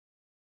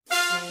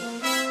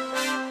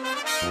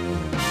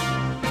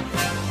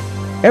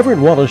Everett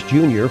Wallace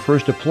Jr.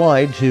 first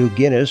applied to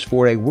Guinness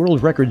for a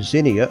world record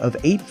Zinnia of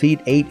 8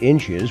 feet 8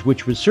 inches,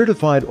 which was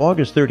certified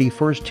August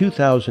 31,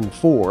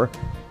 2004,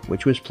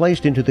 which was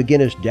placed into the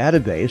Guinness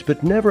database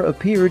but never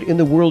appeared in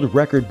the world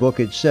record book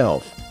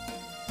itself.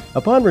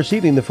 Upon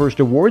receiving the first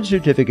award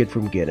certificate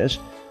from Guinness,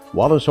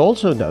 Wallace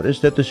also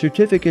noticed that the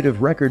certificate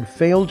of record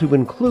failed to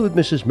include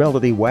Mrs.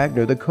 Melody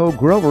Wagner, the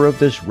co-grower of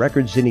this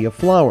record Zinnia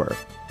flower.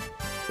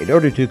 In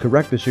order to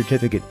correct the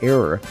certificate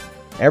error,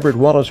 Everett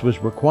Wallace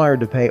was required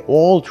to pay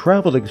all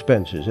travel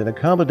expenses and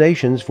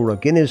accommodations for a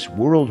Guinness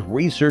World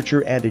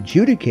researcher and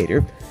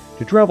adjudicator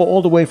to travel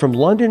all the way from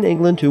London,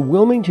 England to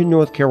Wilmington,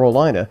 North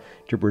Carolina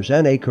to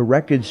present a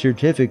corrected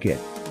certificate.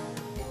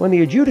 When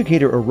the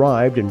adjudicator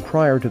arrived and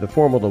prior to the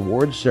formal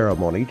awards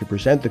ceremony to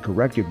present the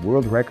corrected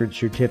world record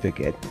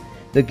certificate,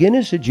 the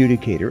Guinness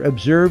adjudicator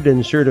observed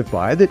and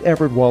certified that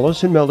Everett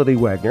Wallace and Melody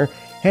Wagner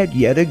had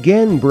yet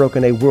again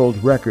broken a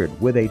world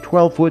record with a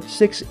 12 foot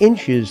 6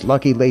 inches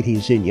Lucky Lady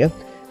Zinnia,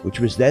 which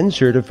was then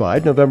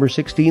certified November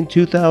 16,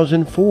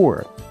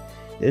 2004.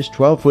 This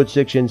 12 foot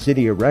 6 inch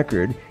Zinnia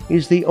record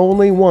is the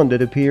only one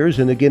that appears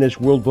in the Guinness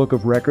World Book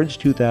of Records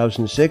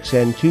 2006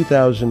 and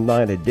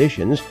 2009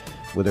 editions,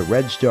 with a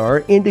red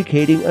star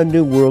indicating a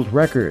new world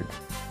record.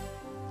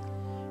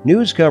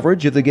 News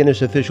coverage of the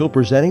Guinness official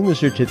presenting the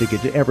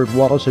certificate to Everett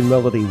Wallace and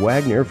Melody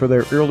Wagner for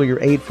their earlier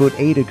 8 foot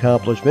 8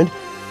 accomplishment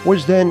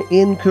was then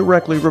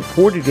incorrectly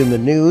reported in the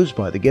news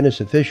by the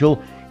Guinness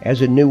official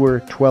as a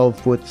newer 12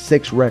 foot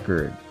 6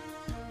 record.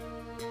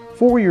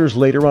 4 years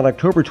later, on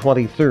October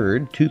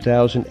 23,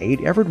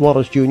 2008, Everett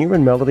Wallace Jr.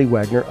 and Melody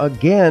Wagner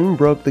again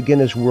broke the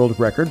Guinness World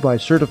Record by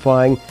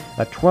certifying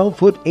a 12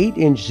 foot 8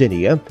 inch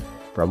Zinnia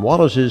from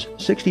Wallace's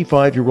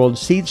 65-year-old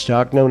seed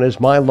stock known as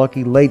My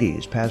Lucky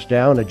Ladies, passed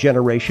down a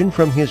generation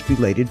from his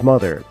belated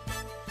mother.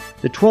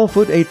 The 12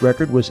 foot 8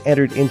 record was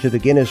entered into the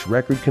Guinness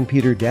Record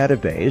Computer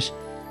database.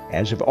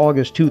 As of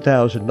August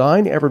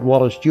 2009, Everett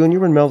Wallace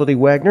Jr. and Melody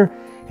Wagner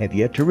have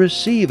yet to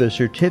receive a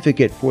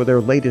certificate for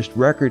their latest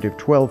record of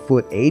 12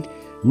 foot 8,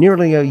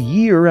 nearly a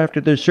year after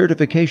the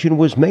certification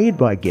was made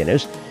by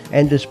Guinness,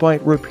 and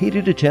despite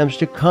repeated attempts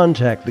to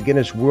contact the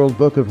Guinness World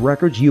Book of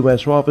Records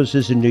U.S.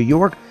 offices in New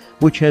York,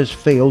 which has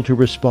failed to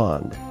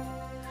respond.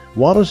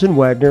 Wallace and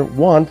Wagner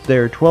want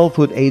their 12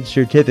 foot 8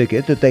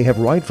 certificate that they have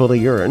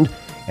rightfully earned,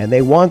 and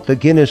they want the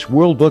Guinness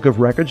World Book of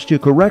Records to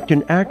correct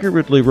and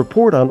accurately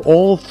report on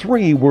all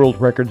 3 world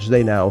records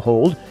they now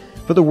hold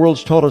for the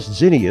world's tallest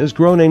zinnias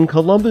grown in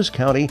Columbus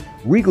County,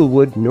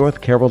 Riegelwood,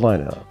 North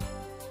Carolina.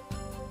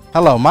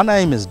 Hello, my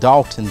name is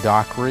Dalton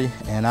Dockery,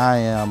 and I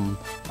am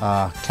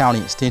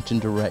County Extension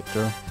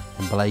Director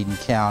in Bladen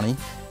County.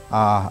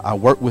 I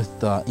work with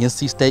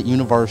NC State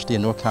University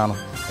and North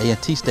Carolina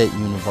A&T State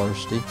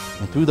University,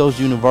 and through those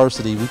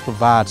universities we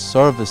provide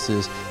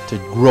services to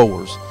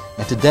growers.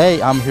 And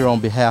today I'm here on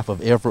behalf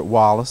of Everett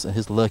Wallace and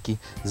his Lucky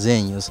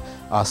Zinnias.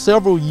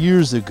 Several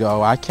years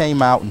ago I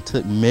came out and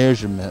took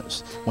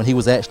measurements when he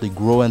was actually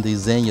growing these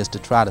zinnias to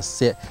try to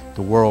set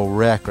the world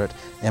record.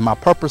 And my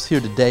purpose here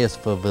today is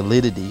for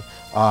validity.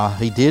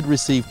 He did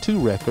receive 2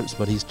 records,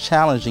 but he's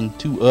challenging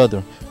 2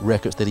 other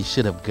records that he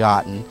should have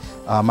gotten.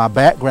 My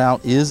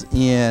background is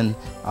in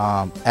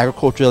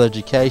agricultural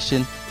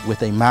education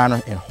with a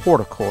minor in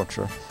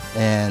horticulture.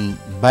 And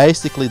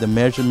basically the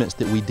measurements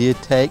that we did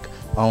take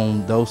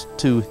on those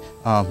 2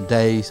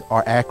 days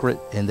are accurate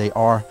and they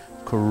are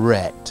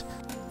correct.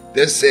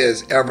 This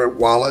is Everett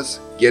Wallace,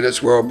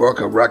 Guinness World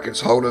Book of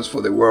Records holders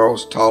for the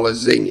world's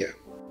tallest zinnia.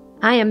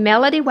 I am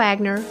Melody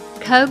Wagner,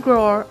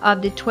 co-grower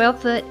of the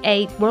 12 foot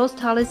 8 world's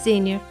tallest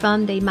zinnia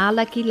from the My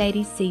Lucky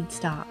Lady seed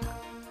stock.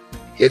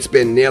 It's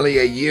been nearly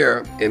a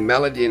year and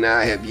Melody and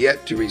I have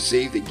yet to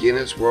receive the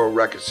Guinness World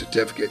Record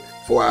certificate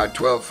for our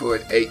 12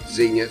 foot 8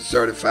 zinnia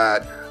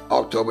certified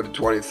October the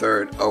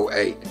 23rd,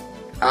 08.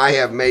 I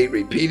have made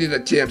repeated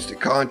attempts to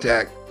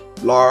contact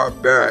Laura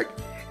Barrick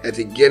at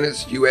the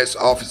Guinness U.S.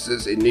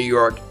 offices in New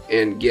York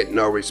and get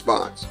no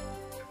response.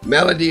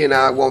 Melody and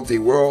I want the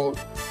World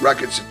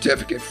Record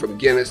certificate from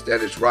Guinness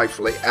that is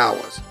rightfully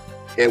ours,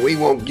 and we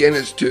want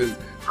Guinness to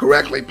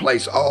correctly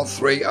place all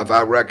 3 of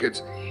our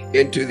records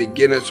into the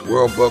Guinness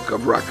World Book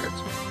of Records.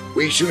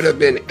 We should have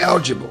been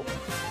eligible,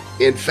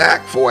 in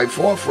fact, for a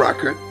 4th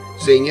record,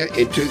 Zinnia,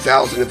 in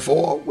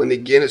 2004 when the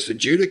Guinness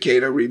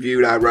adjudicator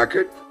reviewed our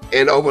record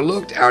and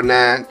overlooked our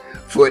 9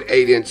 foot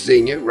 8 inch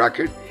Zinnia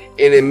record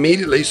and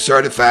immediately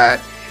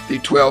certified the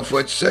 12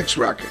 foot 6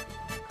 record.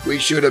 We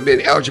should have been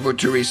eligible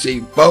to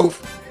receive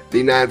both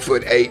the 9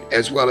 foot 8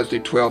 as well as the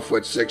 12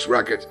 foot 6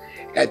 records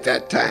at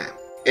that time.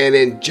 An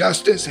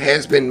injustice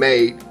has been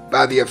made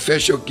by the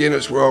official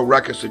Guinness World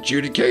Records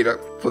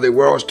adjudicator for the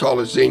world's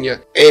tallest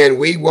Zinnia, and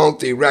we want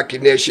the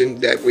recognition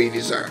that we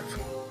deserve.